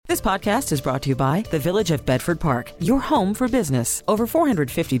This podcast is brought to you by the Village of Bedford Park, your home for business. Over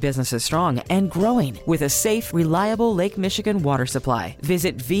 450 businesses strong and growing with a safe, reliable Lake Michigan water supply.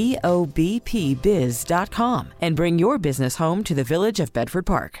 Visit VOBPBiz.com and bring your business home to the Village of Bedford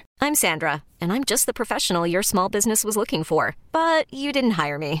Park. I'm Sandra, and I'm just the professional your small business was looking for. But you didn't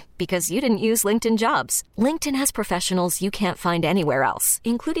hire me because you didn't use LinkedIn Jobs. LinkedIn has professionals you can't find anywhere else,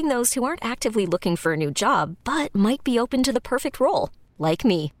 including those who aren't actively looking for a new job, but might be open to the perfect role, like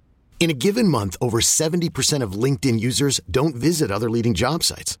me. In a given month, over 70% of LinkedIn users don't visit other leading job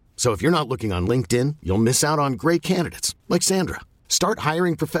sites. So if you're not looking on LinkedIn, you'll miss out on great candidates like Sandra. Start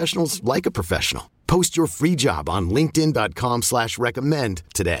hiring professionals like a professional. Post your free job on linkedin.com/recommend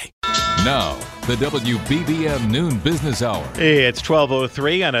today. Now, the WBBM Noon Business Hour. It's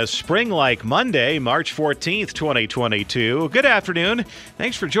 12:03 on a spring-like Monday, March 14th, 2022. Good afternoon.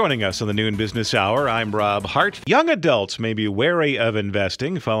 Thanks for joining us on the Noon Business Hour. I'm Rob Hart. Young adults may be wary of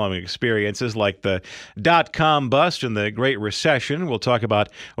investing following experiences like the dot-com bust and the Great Recession. We'll talk about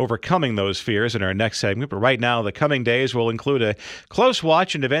overcoming those fears in our next segment. But right now, the coming days will include a close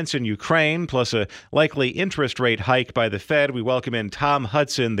watch on events in Ukraine, plus a likely interest rate hike by the Fed. We welcome in Tom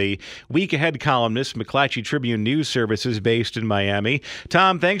Hudson, the Week Ahead columnist, McClatchy Tribune News Services based in Miami.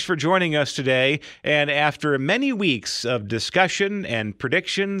 Tom, thanks for joining us today. And after many weeks of discussion and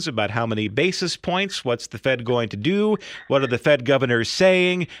predictions about how many basis points, what's the Fed going to do, what are the Fed governors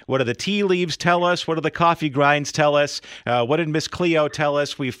saying, what do the tea leaves tell us, what do the coffee grinds tell us, what did Miss Cleo tell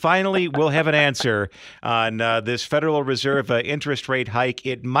us, we finally will have an answer on this Federal Reserve interest rate hike.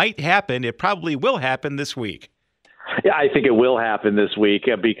 It might happen. It probably will happen this week. Yeah, I think it will happen this week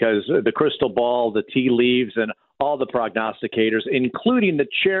because the crystal ball, the tea leaves, and all the prognosticators, including the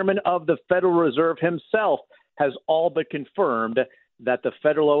chairman of the Federal Reserve himself, has all but confirmed that the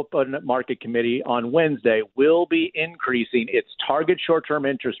Federal Open Market Committee on Wednesday will be increasing its target short-term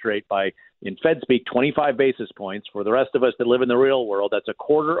interest rate by, in Fed speak, 25 basis points. For the rest of us that live in the real world, that's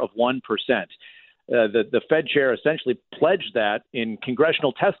 0.25%. The Fed chair essentially pledged that in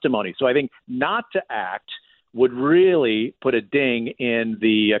congressional testimony. So I think not to act would really put a ding in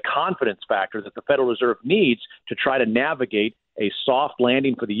the confidence factor that the Federal Reserve needs to try to navigate a soft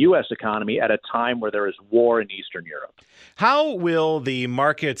landing for the U.S. economy at a time where there is war in Eastern Europe. How will the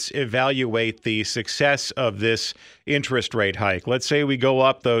markets evaluate the success of this interest rate hike? Let's say we go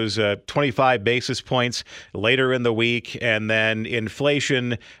up those 25 basis points later in the week, and then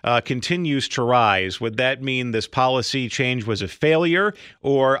inflation continues to rise. Would that mean this policy change was a failure,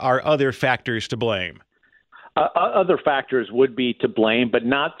 or are other factors to blame? Other factors would be to blame, but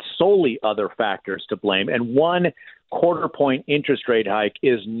not solely other factors to blame. And 1/4 point interest rate hike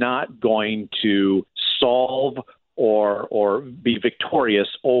is not going to solve or be victorious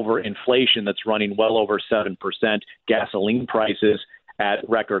over inflation that's running well over 7%, gasoline prices at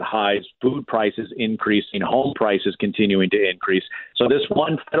record highs, food prices increasing, home prices continuing to increase. So this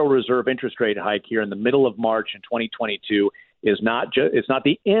one Federal Reserve interest rate hike here in the middle of March in 2022 is it's not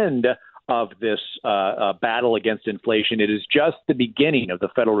the end of this battle against inflation. It is just the beginning of the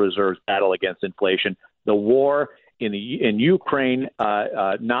Federal Reserve's battle against inflation. The war in Ukraine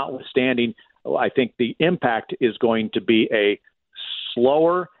notwithstanding, I think the impact is going to be a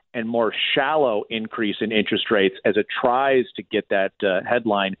slower and more shallow increase in interest rates as it tries to get that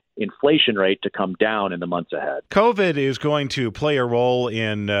headline inflation rate to come down in the months ahead. COVID is going to play a role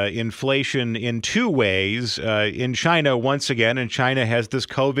in inflation in two ways. In China, once again, and China has this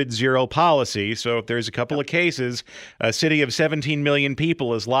COVID zero policy. So if there's a couple of cases, a city of 17 million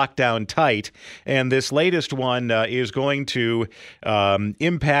people is locked down tight. And this latest one is going to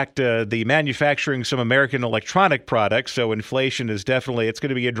impact the manufacturing some American electronic products. So inflation is definitely, it's going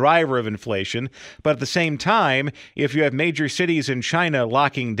to be a driver of inflation. But at the same time, if you have major cities in China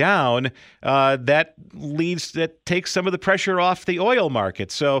locking down, that takes some of the pressure off the oil market.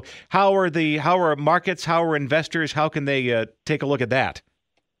 So how are markets, how are investors, how can they take a look at that?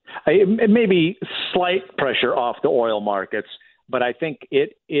 It may be slight pressure off the oil markets, but I think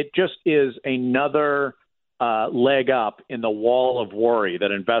it just is another leg up in the wall of worry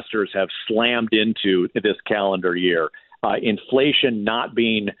that investors have slammed into this calendar year. Inflation not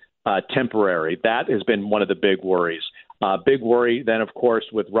being temporary, that has been one of the big worries. Big worry then, of course,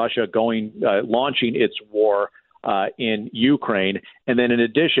 with Russia launching its war in Ukraine. And then in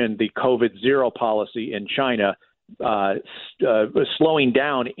addition, the COVID zero policy in China slowing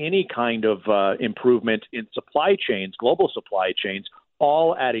down any kind of improvement in supply chains, global supply chains,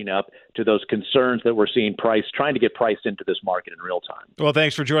 all adding up to those concerns that we're seeing trying to get priced into this market in real time. Well,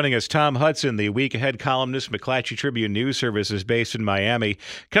 thanks for joining us, Tom Hudson, the Week Ahead columnist, McClatchy Tribune News Services based in Miami.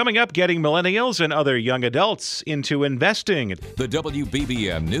 Coming up, getting millennials and other young adults into investing. The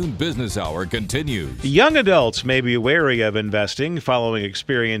WBBM Noon Business Hour continues. Young adults may be wary of investing following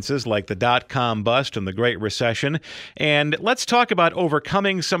experiences like the dot-com bust and the Great Recession. And let's talk about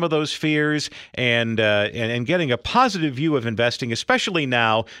overcoming some of those fears and getting a positive view of investing, especially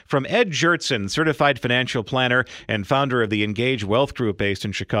now, from Ed Jurtson, certified financial planner and founder of the Engage Wealth Group based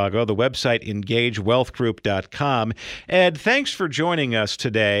in Chicago, the website engagewealthgroup.com. Ed, thanks for joining us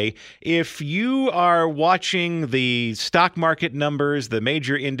today. If you are watching the stock market numbers, the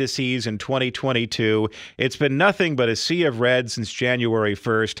major indices in 2022, it's been nothing but a sea of red since January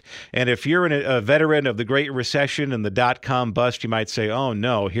 1st. And if you're a veteran of the Great Recession and the dot-com bust, you might say, oh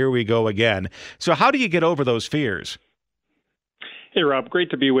no, here we go again. So how do you get over those fears? Hey, Rob, great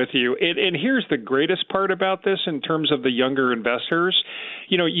to be with you. And here's the greatest part about this in terms of the younger investors.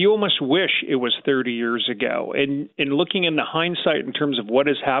 You know, you almost wish it was 30 years ago. And in looking in the hindsight in terms of what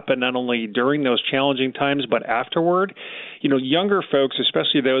has happened not only during those challenging times, but afterward, you know, younger folks,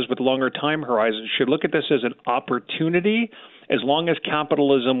 especially those with longer time horizons, should look at this as an opportunity as long as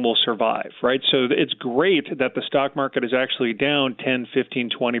capitalism will survive, right? So it's great that the stock market is actually down 10, 15,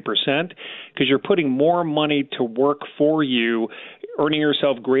 20%, because you're putting more money to work for you, earning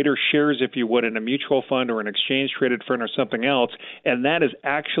yourself greater shares, if you would, in a mutual fund or an exchange-traded fund or something else. And that is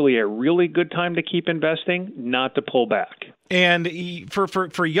actually a really good time to keep investing, not to pull back. And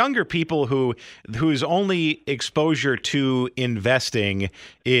for younger people whose only exposure to investing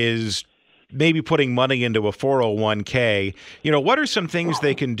is maybe putting money into a 401k, you know, what are some things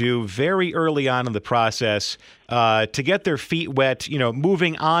they can do very early on in the process to get their feet wet, you know,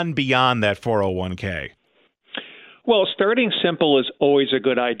 moving on beyond that 401k? Well, starting simple is always a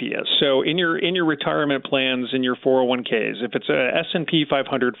good idea. So in your retirement plans, in your 401ks, if it's a S&P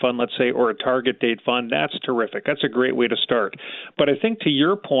 500 fund, let's say, or a target date fund, that's terrific. That's a great way to start. But I think to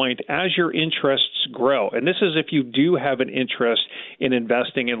your point, as your interests grow, and this is if you do have an interest in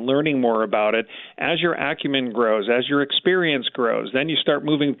investing and learning more about it, as your acumen grows, as your experience grows, then you start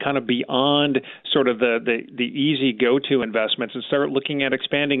moving kind of beyond sort of the easy go-to investments and start looking at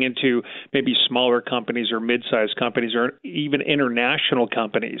expanding into maybe smaller companies or mid-sized companies or even international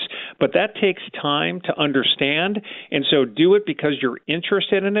companies. But that takes time to understand. And so do it because you're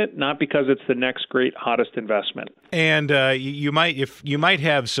interested in it, not because it's the next great, hottest investment. And you might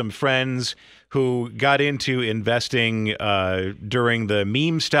have some friends who got into investing during the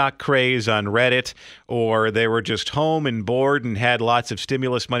meme stock craze on Reddit, or they were just home and bored and had lots of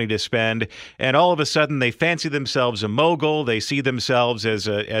stimulus money to spend, and all of a sudden they fancy themselves a mogul. They see themselves as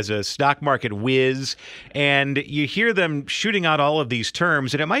a stock market whiz, and you hear them shooting out all of these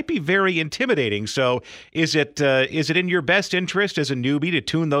terms, and it might be very intimidating. So is it in your best interest as a newbie to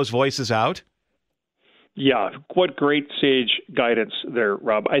tune those voices out? Yeah, what great sage guidance there,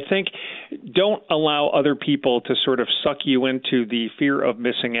 Rob. I think don't allow other people to sort of suck you into the fear of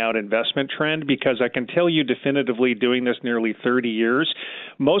missing out investment trend, because I can tell you definitively, doing this nearly 30 years,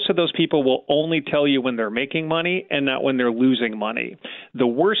 most of those people will only tell you when they're making money and not when they're losing money. The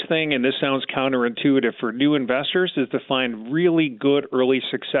worst thing, and this sounds counterintuitive for new investors, is to find really good early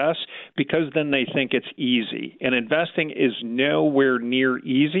success, because then they think it's easy. And investing is nowhere near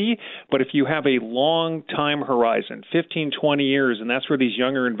easy, but if you have a long time horizon, 15, 20 years, and that's where these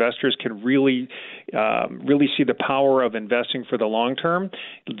younger investors can really see the power of investing for the long term,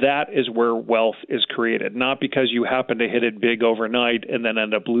 that is where wealth is created, not because you happen to hit it big overnight and then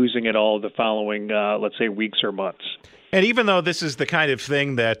end up losing it all the following, let's say, weeks or months. And even though this is the kind of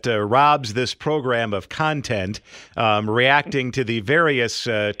thing that robs this program of content, reacting to the various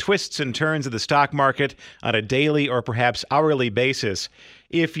twists and turns of the stock market on a daily or perhaps hourly basis,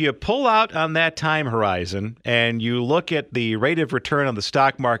 if you pull out on that time horizon and you look at the rate of return on the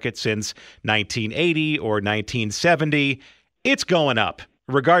stock market since 1980 or 1970, it's going up,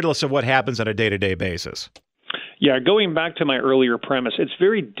 regardless of what happens on a day-to-day basis. Yeah, going back to my earlier premise, it's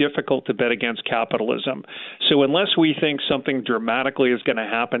very difficult to bet against capitalism. So unless we think something dramatically is going to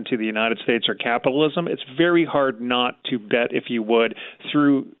happen to the United States or capitalism, it's very hard not to bet, if you would,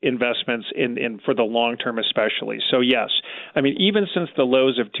 through investments in for the long term especially. So yes, I mean, even since the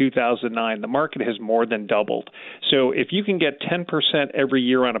lows of 2009, the market has more than doubled. So if you can get 10% every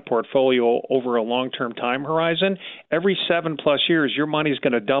year on a portfolio over a long-term time horizon, every 7+ years, your money's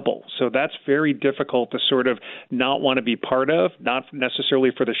going to double. So that's very difficult to sort of not want to be part of, not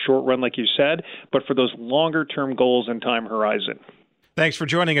necessarily for the short run, like you said, but for those longer term goals and time horizon. Thanks for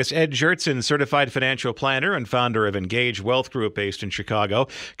joining us. Ed Jurtson, certified financial planner and founder of Engage Wealth Group based in Chicago.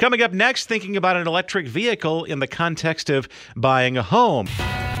 Coming up next, thinking about an electric vehicle in the context of buying a home.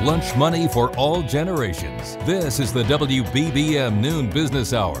 Lunch money for all generations. This is the WBBM Noon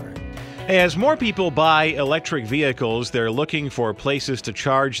Business Hour. As more people buy electric vehicles, they're looking for places to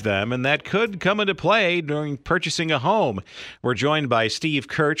charge them, and that could come into play during purchasing a home. We're joined by Steve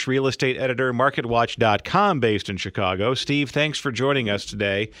Kirch, real estate editor, MarketWatch.com, based in Chicago. Steve, thanks for joining us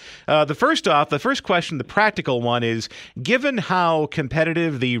today. The first question, the practical one is, given how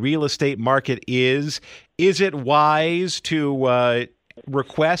competitive the real estate market is it wise to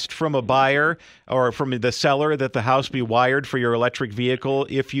request from a buyer or from the seller that the house be wired for your electric vehicle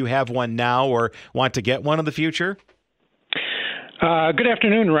if you have one now or want to get one in the future? Good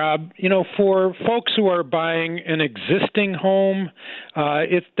afternoon, Rob. For folks who are buying an existing home,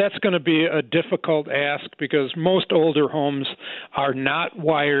 that's going to be a difficult ask because most older homes are not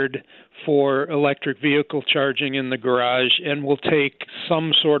wired for electric vehicle charging in the garage and will take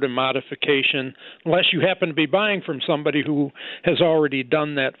some sort of modification unless you happen to be buying from somebody who has already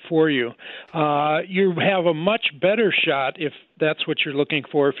done that for you. You have a much better shot if that's what you're looking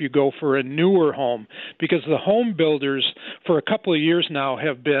for if you go for a newer home, because the home builders for a couple of years now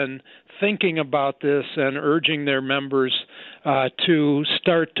have been thinking about this and urging their members to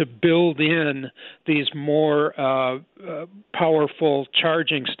start to build in these more powerful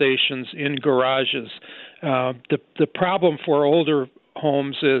charging stations in garages. The problem for older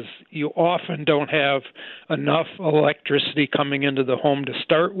homes is you often don't have enough electricity coming into the home to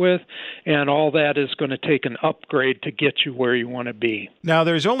start with, and all that is going to take an upgrade to get you where you want to be. Now,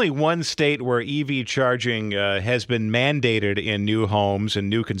 there's only one state where EV charging has been mandated in new homes and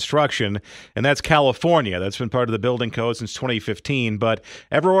new construction, and that's California. That's been part of the building code since 2015, but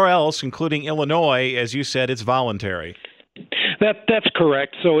everywhere else, including Illinois, as you said, it's voluntary. That's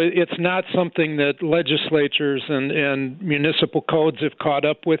correct. So it's not something that legislatures and municipal codes have caught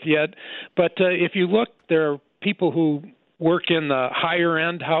up with yet. But if you look, there are people who work in the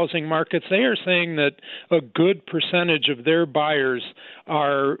higher-end housing markets. They are saying that a good percentage of their buyers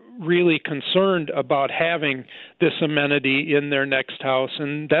are really concerned about having this amenity in their next house,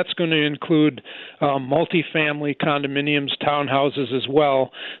 and that's going to include multifamily condominiums, townhouses as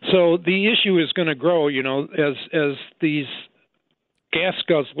well. So the issue is going to grow, as these gas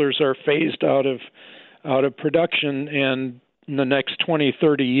guzzlers are phased out of production, and in the next 20,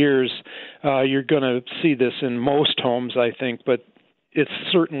 30 years, you're going to see this in most homes, I think, but it's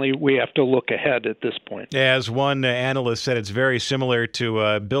certainly we have to look ahead at this point. As one analyst said, it's very similar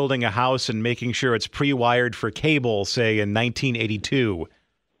to building a house and making sure it's pre-wired for cable, say, in 1982.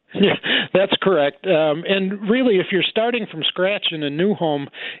 Yeah, that's correct. And really, if you're starting from scratch in a new home,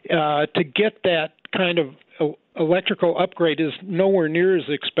 to get that kind of electrical upgrade is nowhere near as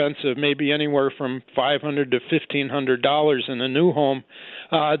expensive, maybe anywhere from $500 to $1,500 in a new home,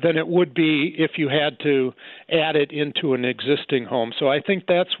 than it would be if you had to add it into an existing home. So I think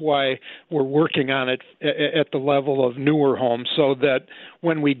that's why we're working on it at the level of newer homes, so that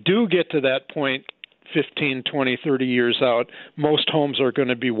when we do get to that point, 15, 20, 30 years out, most homes are going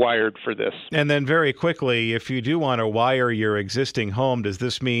to be wired for this. And then very quickly, if you do want to wire your existing home, does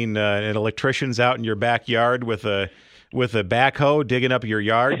this mean an electrician's out in your backyard with a backhoe digging up your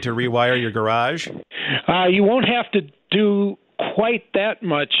yard to rewire your garage? You won't have to do quite that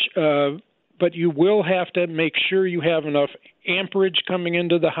much, but you will have to make sure you have enough amperage coming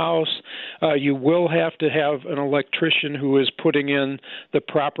into the house. You will have to have an electrician who is putting in the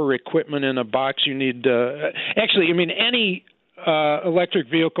proper equipment in a box. You need any electric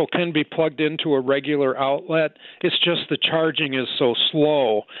vehicle can be plugged into a regular outlet. It's just the charging is so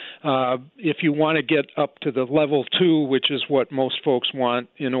slow. If you want to get up to the level 2, which is what most folks want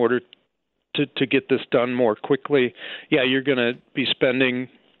in order to get this done more quickly, you're going to be spending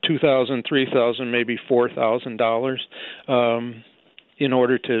 $2,000, $3,000, maybe $4,000 in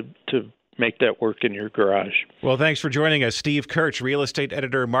order to make that work in your garage. Well, thanks for joining us. Steve Kirch, real estate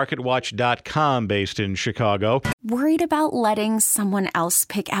editor, MarketWatch.com, based in Chicago. Worried about letting someone else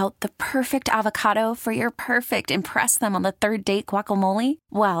pick out the perfect avocado for your perfect impress them on the third date guacamole?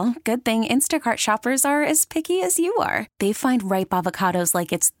 Well, good thing Instacart shoppers are as picky as you are. They find ripe avocados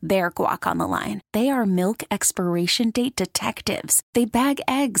like it's their guac on the line. They are milk expiration date detectives. They bag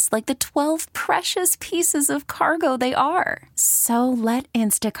eggs like the 12 precious pieces of cargo they are. So let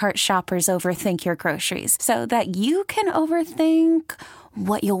Instacart shoppers overthink your groceries so that you can overthink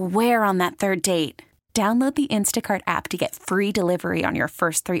what you'll wear on that third date. Download the Instacart app to get free delivery on your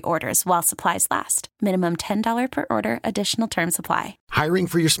first 3 orders while supplies last. Minimum $10 per order. Additional terms apply. Hiring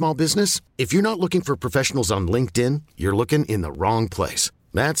for your small business? If you're not looking for professionals on LinkedIn, you're looking in the wrong place.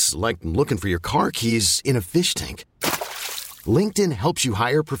 That's like looking for your car keys in a fish tank. LinkedIn helps you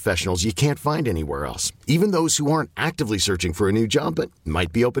hire professionals you can't find anywhere else, even those who aren't actively searching for a new job but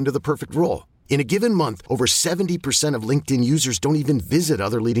might be open to the perfect role. In a given month, over 70% of LinkedIn users don't even visit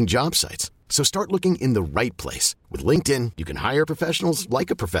other leading job sites. So start looking in the right place. With LinkedIn, you can hire professionals like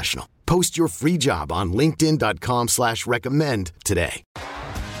a professional. Post your free job on linkedin.com/recommend today.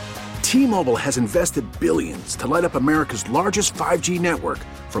 T-Mobile has invested billions to light up America's largest 5G network,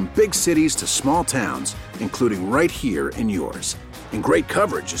 from big cities to small towns, including right here in yours. And great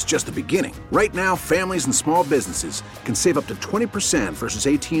coverage is just the beginning. Right now, families and small businesses can save up to 20% versus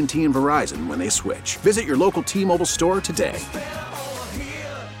AT&T and Verizon when they switch. Visit your local T-Mobile store today.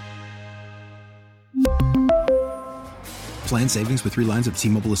 Plan savings with 3 lines of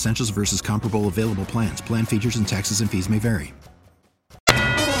T-Mobile Essentials versus comparable available plans. Plan features and taxes and fees may vary.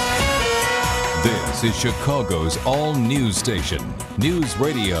 This is Chicago's all-news station, News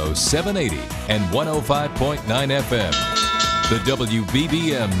Radio 780 and 105.9 FM. The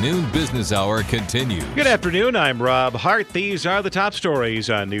WBBM Noon Business Hour continues. Good afternoon, I'm Rob Hart. These are the top stories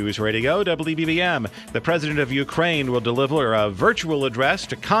on News Radio WBBM. The president of Ukraine will deliver a virtual address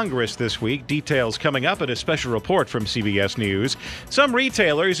to Congress this week. Details coming up in a special report from CBS News. Some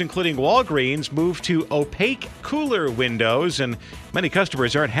retailers, including Walgreens, moved to opaque cooler windows, and many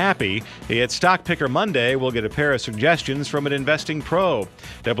customers aren't happy. It's Stock Picker Monday. We'll get a pair of suggestions from an investing pro.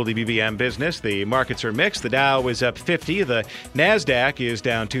 WBBM Business, the markets are mixed. The Dow is up 50. The NASDAQ is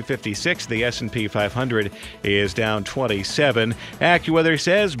down 256. The S&P 500 is down 27. AccuWeather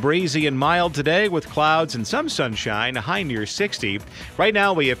says breezy and mild today with clouds and some sunshine, a high near 60. Right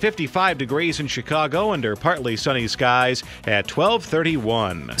now we have 55 degrees in Chicago under partly sunny skies at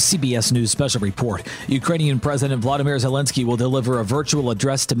 12:31. CBS News special report. Ukrainian President Vladimir Zelensky will deliver a virtual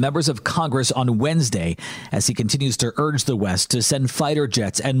address to members of Congress on Wednesday as he continues to urge the West to send fighter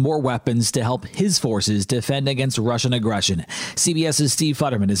jets and more weapons to help his forces defend against Russian aggression. CBS's Steve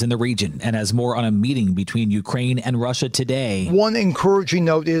Futterman is in the region and has more on a meeting between Ukraine and Russia today. One encouraging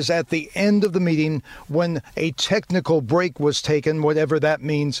note is at the end of the meeting, when a technical break was taken, whatever that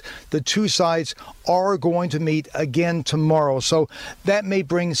means, the two sides are going to meet again tomorrow. So that may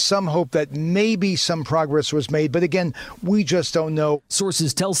bring some hope that maybe some progress was made. But again, we just don't know.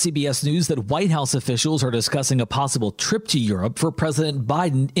 Sources tell CBS News that White House officials are discussing a possible trip to Europe for President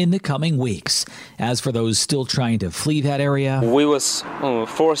Biden in the coming weeks. As for those still trying to flee that area, we was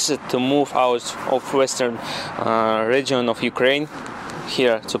forced to move out of western region of Ukraine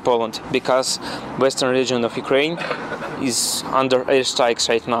here to Poland because western region of Ukraine is under airstrikes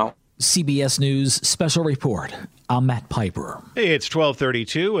right now. CBS News special report. I'm Matt Piper. It's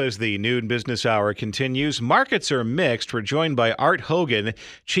 12:32 as the Noon Business Hour continues. Markets are mixed. We're joined by Art Hogan,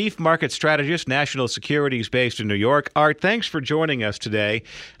 Chief Market Strategist, National Securities based in New York. Art, thanks for joining us today.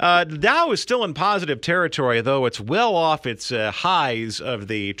 The Dow is still in positive territory, though it's well off its highs of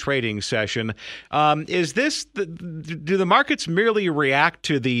the trading session. Do the markets merely react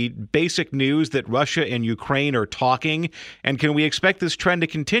to the basic news that Russia and Ukraine are talking? And can we expect this trend to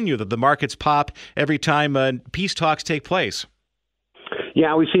continue, that the markets pop every time peace talks take place?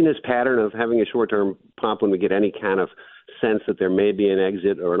 Yeah, we've seen this pattern of having a short-term pop when we get any kind of sense that there may be an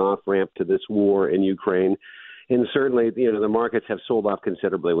exit or an off-ramp to this war in Ukraine. And certainly, the markets have sold off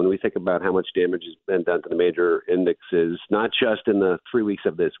considerably when we think about how much damage has been done to the major indexes, not just in the 3 weeks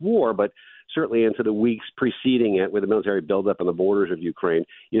of this war, but certainly into the weeks preceding it with the military buildup on the borders of Ukraine.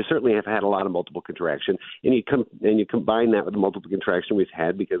 You certainly have had a lot of multiple contraction. And you combine that with the multiple contraction we've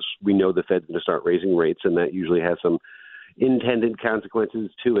had because we know the Fed's going to start raising rates, and that usually has some intended consequences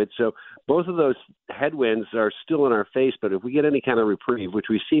to it. So both of those headwinds are still in our face, but if we get any kind of reprieve, which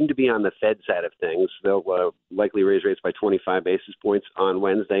we seem to be on the Fed side of things, they'll likely raise rates by 25 basis points on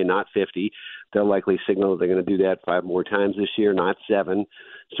Wednesday, not 50. They'll likely signal that they're going to do that 5 more times this year, not 7.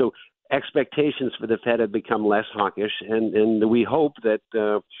 So expectations for the Fed have become less hawkish, and we hope that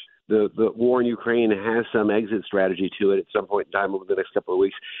the war in Ukraine has some exit strategy to it at some point in time over the next couple of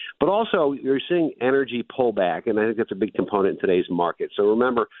weeks. But also, you're seeing energy pull back, and I think that's a big component in today's market. So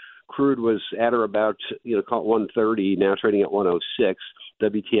remember, crude was at or about, call it 130, now trading at 106.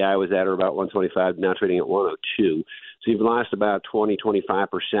 WTI was at or about 125, now trading at 102. So you've lost about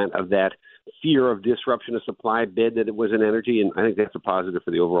 20-25% of that fear of disruption of supply bid that it was in energy, and I think that's a positive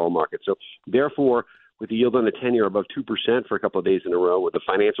for the overall market. So therefore, with the yield on the 10-year above 2% for a couple of days in a row. The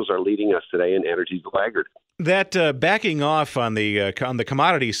financials are leading us today, and energy's the laggard. That backing off on the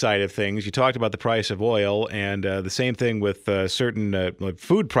commodity side of things, you talked about the price of oil, and the same thing with certain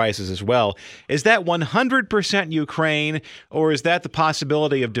food prices as well. Is that 100% Ukraine, or is that the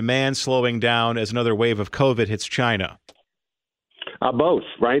possibility of demand slowing down as another wave of COVID hits China? Both,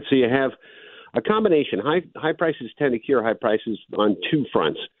 right? So you have a combination. High prices tend to cure high prices on two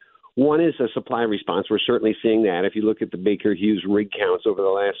fronts. One is a supply response. We're certainly seeing that. If you look at the Baker Hughes rig counts over the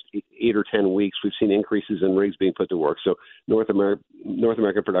last 8 or 10 weeks, we've seen increases in rigs being put to work. So North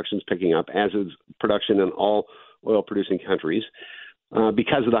American production is picking up, as is production in all oil-producing countries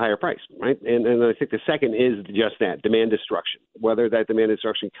because of the higher price, right? And I think the second is just that, demand destruction. Whether that demand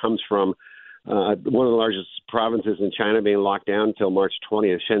destruction comes from one of the largest provinces in China being locked down until March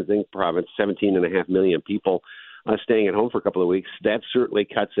 20th, Shenzhen province, 17.5 million people staying at home for a couple of weeks. That certainly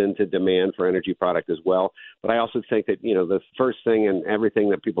cuts into demand for energy product as well. But I also think that, the first thing and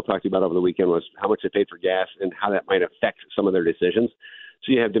everything that people talked about over the weekend was how much they paid for gas and how that might affect some of their decisions.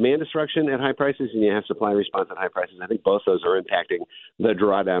 So you have demand destruction at high prices and you have supply response at high prices. I think both those are impacting the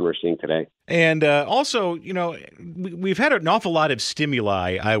drawdown we're seeing today. And also, we've had an awful lot of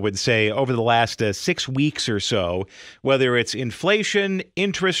stimuli, I would say, over the last 6 weeks or so, whether it's inflation,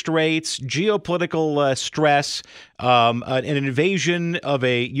 interest rates, geopolitical stress, an invasion of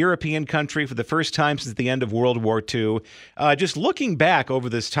a European country for the first time since the end of World War II. Just looking back over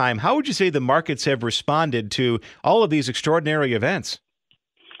this time, how would you say the markets have responded to all of these extraordinary events?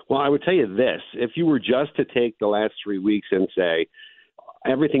 Well, I would tell you this. If you were just to take the last 3 weeks and say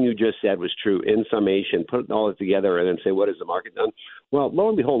everything you just said was true in summation, put all it together and then say, what has the market done? Well, lo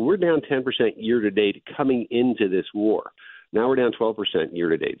and behold, we're down 10% year to date coming into this war. Now we're down 12% year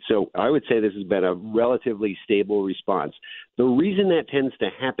to date. So I would say this has been a relatively stable response. The reason that tends to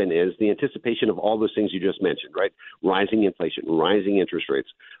happen is the anticipation of all those things you just mentioned, right? Rising inflation, rising interest rates,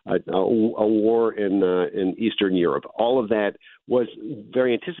 a war in Eastern Europe. All of that was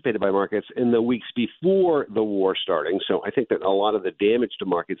very anticipated by markets in the weeks before the war starting. So I think that a lot of the damage to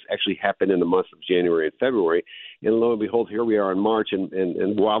markets actually happened in the months of January and February. And lo and behold, here we are in March.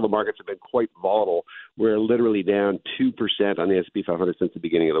 And while the markets have been quite volatile, we're literally down 2% on the S&P 500 since the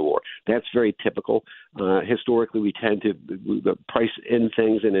beginning of the war. That's very typical. Historically, we tend to price in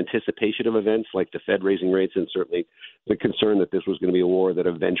things in anticipation of events like the Fed raising rates and certainly the concern that this was going to be a war that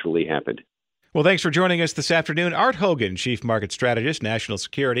eventually happened. Well, thanks for joining us this afternoon. Art Hogan, Chief Market Strategist, National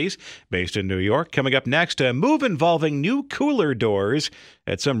Securities, based in New York. Coming up next, a move involving new cooler doors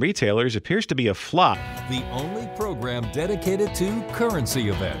at some retailers appears to be a flop. The only program dedicated to currency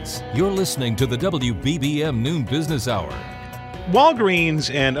events. You're listening to the WBBM Noon Business Hour.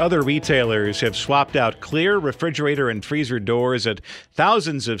 Walgreens and other retailers have swapped out clear refrigerator and freezer doors at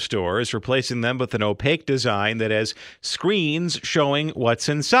thousands of stores, replacing them with an opaque design that has screens showing what's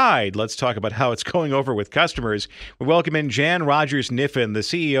inside. Let's talk about how it's going over with customers. We welcome in Jan Rogers-Kniffen, the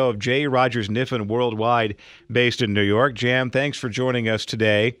CEO of J. Rogers-Kniffen Worldwide, based in New York. Jan, thanks for joining us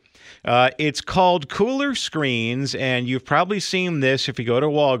today. It's called Cooler Screens, and you've probably seen this if you go to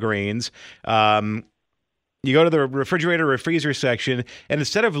Walgreens. You go to the refrigerator or freezer section, and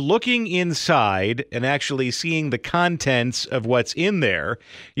instead of looking inside and actually seeing the contents of what's in there,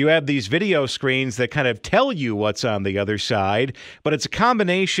 you have these video screens that kind of tell you what's on the other side, but it's a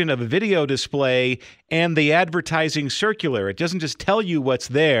combination of a video display and the advertising circular. It doesn't just tell you what's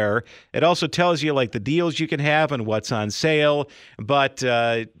there. It also tells you like the deals you can have and what's on sale. But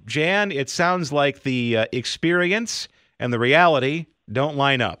Jan, it sounds like the experience and the reality don't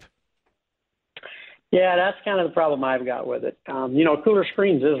line up. Yeah, that's kind of the problem I've got with it. Cooler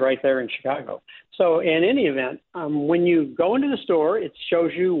Screens is right there in Chicago. So in any event, when you go into the store, it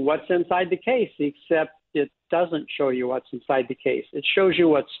shows you what's inside the case, except it doesn't show you what's inside the case. It shows you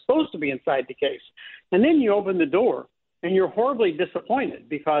what's supposed to be inside the case. And then you open the door, and you're horribly disappointed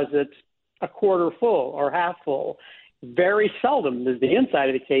because it's a quarter full or half full. Very seldom does the inside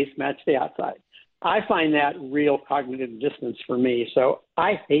of the case match the outside. I find that real cognitive dissonance for me. So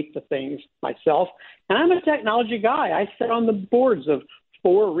I hate the things myself. And I'm a technology guy. I sit on the boards of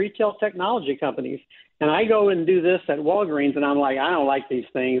 4 retail technology companies. And I go and do this at Walgreens, and I'm like, I don't like these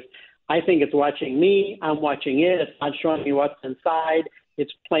things. I think it's watching me. I'm watching it. It's not showing me what's inside.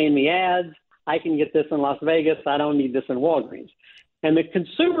 It's playing me ads. I can get this in Las Vegas. I don't need this in Walgreens. And the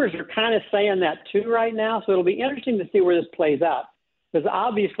consumers are kind of saying that too right now. So it'll be interesting to see where this plays out. Because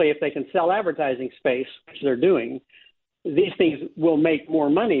obviously, if they can sell advertising space, which they're doing, these things will make more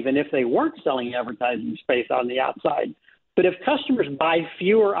money than if they weren't selling advertising space on the outside. But if customers buy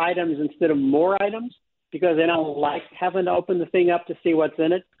fewer items instead of more items, because they don't like having to open the thing up to see what's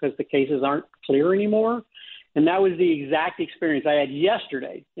in it because the cases aren't clear anymore. And that was the exact experience I had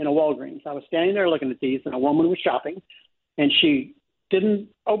yesterday in a Walgreens. I was standing there looking at these, and a woman was shopping, and she didn't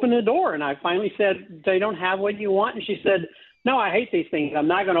open the door. And I finally said, they don't have what you want? And she said, no, I hate these things. I'm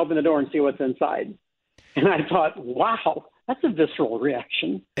not going to open the door and see what's inside. And I thought, wow, that's a visceral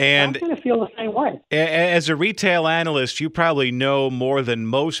reaction. And I'm going to feel the same way. As a retail analyst, you probably know more than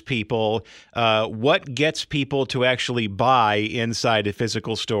most people what gets people to actually buy inside a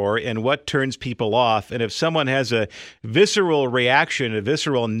physical store and what turns people off. And if someone has a visceral reaction, a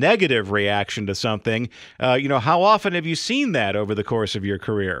visceral negative reaction to something, how often have you seen that over the course of your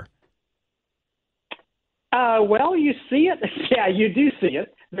career? Well, you see it. Yeah, you do see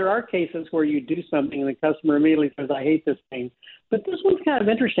it. There are cases where you do something and the customer immediately says, I hate this thing. But this one's kind of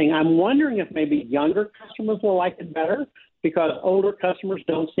interesting. I'm wondering if maybe younger customers will like it better because older customers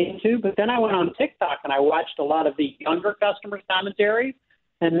don't seem to. But then I went on TikTok and I watched a lot of the younger customers' commentary,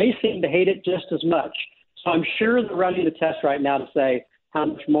 and they seem to hate it just as much. So I'm sure they're running the test right now to say how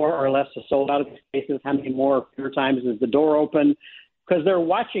much more or less is sold out of these cases, how many more fewer times is the door open, because they're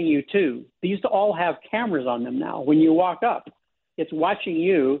watching you too. These all have cameras on them now. When you walk up, it's watching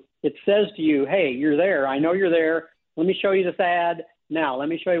you. It says to you, hey, you're there. I know you're there. Let me show you this ad. Now, let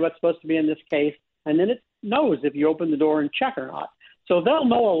me show you what's supposed to be in this case. And then it knows if you open the door and check or not. So they'll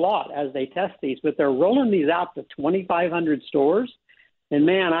know a lot as they test these, but they're rolling these out to 2,500 stores. And,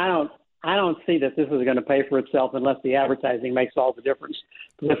 man, I don't see that this is going to pay for itself unless the advertising makes all the difference.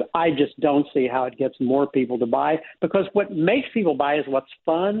 Because I just don't see how it gets more people to buy. Because what makes people buy is what's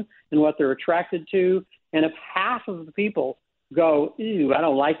fun and what they're attracted to. And if half of the people go, ew, I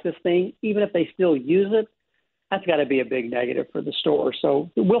don't like this thing, even if they still use it, that's got to be a big negative for the store.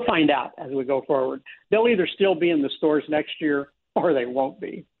 So we'll find out as we go forward. They'll either still be in the stores next year or they won't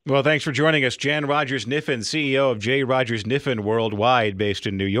be. Well, thanks for joining us. Jan Rogers Kniffen, CEO of J. Rogers Kniffen Worldwide, based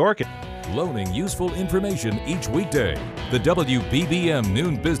in New York. Loaning useful information each weekday. The WBBM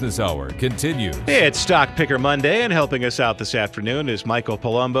Noon Business Hour continues. It's Stock Picker Monday, and helping us out this afternoon is Michael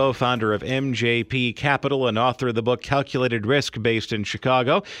Palumbo, founder of MJP Capital and author of the book Calculated Risk, based in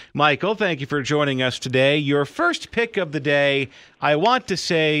Chicago. Michael, thank you for joining us today. Your first pick of the day, I want to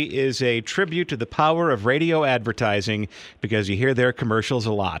say, is a tribute to the power of radio advertising because you hear their commercials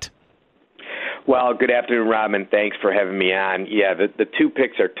a lot. Well, good afternoon, Rob, and thanks for having me on. Yeah, the two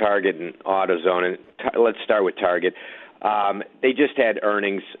picks are Target and AutoZone, and let's start with Target. They just had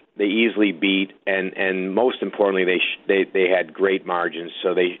earnings they easily beat, and most importantly, they had great margins.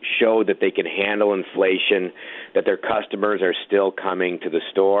 So they showed that they can handle inflation, that their customers are still coming to the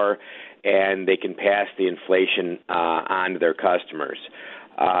store, and they can pass the inflation on to their customers.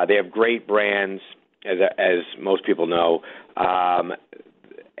 They have great brands, as most people know.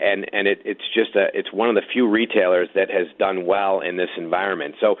 And it's one of the few retailers that has done well in this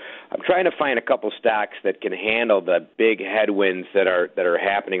environment. So I'm trying to find a couple stocks that can handle the big headwinds that are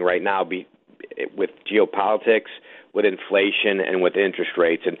happening right now, with geopolitics, with inflation, and with interest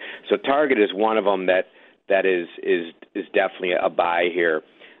rates. And so Target is one of them that is definitely a buy here.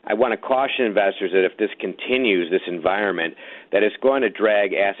 I want to caution investors that if this continues, this environment, that it's going to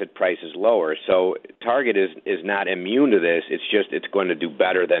drag asset prices lower. So Target is not immune to this. It's going to do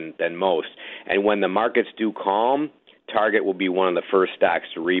better than most. And when the markets do calm, Target will be one of the first stocks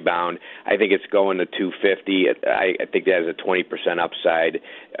to rebound. I think it's going to 250. I think that has a 20% upside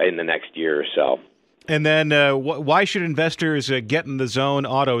in the next year or so. And then why should investors get in the zone,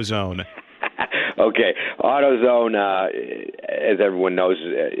 AutoZone? Okay, AutoZone, as everyone knows,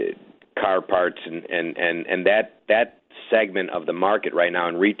 car parts and that segment of the market right now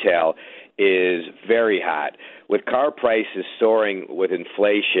in retail is very hot. With car prices soaring with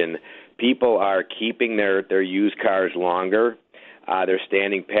inflation, people are keeping their used cars longer. They're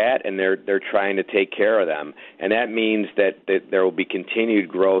standing pat, and they're trying to take care of them. And that means that there will be continued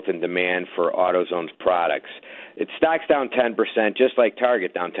growth and demand for AutoZone's products. Its stock's down 10%, just like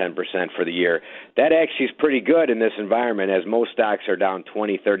Target down 10% for the year. That actually is pretty good in this environment, as most stocks are down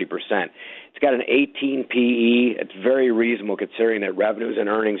 20, 30%. It's got an 18 PE. It's very reasonable considering that revenues and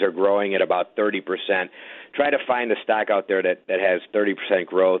earnings are growing at about 30%. Try to find a stock out there that has 30%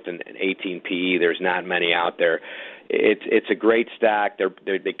 growth and 18 PE. There's not many out there. It's a great stock.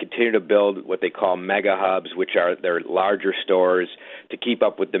 They continue to build what they call mega hubs, which are their larger stores, to keep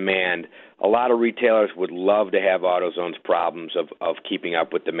up with demand. A lot of retailers would love to have AutoZone's problems of keeping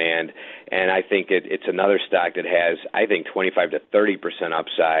up with demand, and I think it's another stock that has, I think, 25 to 30%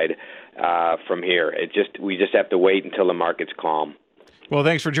 upside from here. We just have to wait until the market's calm. Well,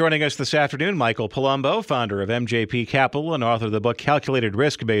 thanks for joining us this afternoon. Michael Palumbo, founder of MJP Capital and author of the book Calculated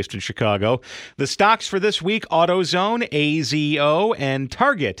Risk, based in Chicago. The stocks for this week, AutoZone, AZO, and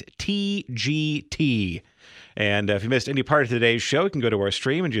Target, TGT. And if you missed any part of today's show, you can go to our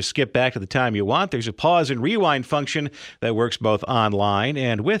stream and just skip back to the time you want. There's a pause and rewind function that works both online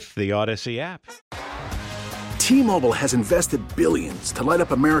and with the Odyssey app. T-Mobile has invested billions to light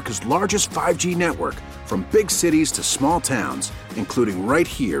up America's largest 5G network, from big cities to small towns, including right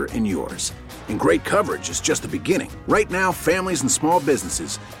here in yours. And great coverage is just the beginning. Right now, families and small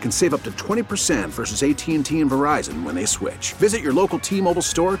businesses can save up to 20% versus AT&T and Verizon when they switch. Visit your local T-Mobile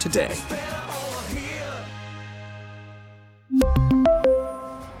store today.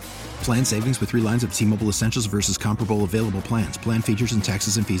 Plan savings with 3 lines of T-Mobile Essentials versus comparable available plans. Plan features and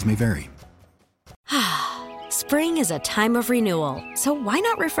taxes and fees may vary. Spring is a time of renewal, so why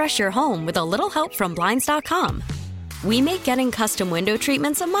not refresh your home with a little help from Blinds.com? We make getting custom window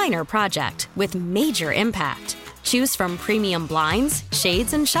treatments a minor project with major impact. Choose from premium blinds,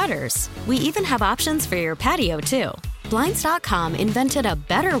 shades, and shutters. We even have options for your patio, too. Blinds.com invented a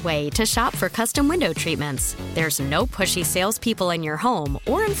better way to shop for custom window treatments. There's no pushy salespeople in your home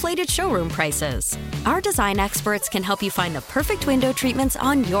or inflated showroom prices. Our design experts can help you find the perfect window treatments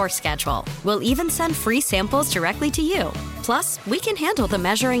on your schedule. We'll even send free samples directly to you. Plus, we can handle the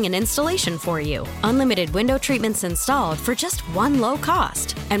measuring and installation for you. Unlimited window treatments installed for just one low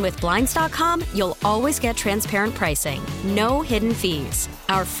cost. And with Blinds.com, you'll always get transparent pricing. No hidden fees.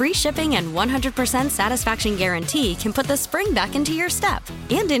 Our free shipping and 100% satisfaction guarantee can put the spring back into your step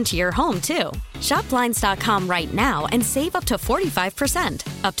and into your home, too. Shop Blinds.com right now and save up to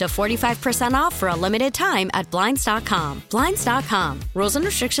 45%. Up to 45% off for a limited time at Blinds.com. Blinds.com. Rules and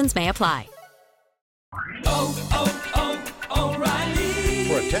restrictions may apply.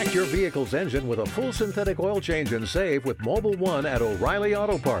 Protect your vehicle's engine with a full synthetic oil change and save with Mobil 1 at O'Reilly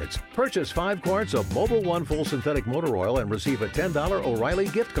Auto Parts. Purchase 5 quarts of Mobil 1 full synthetic motor oil and receive a $10 O'Reilly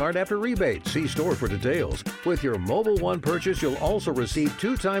gift card after rebate. See store for details. With your Mobil 1 purchase, you'll also receive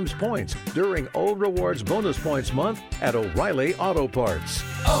 2 times points during O Rewards Bonus Points Month at O'Reilly Auto Parts.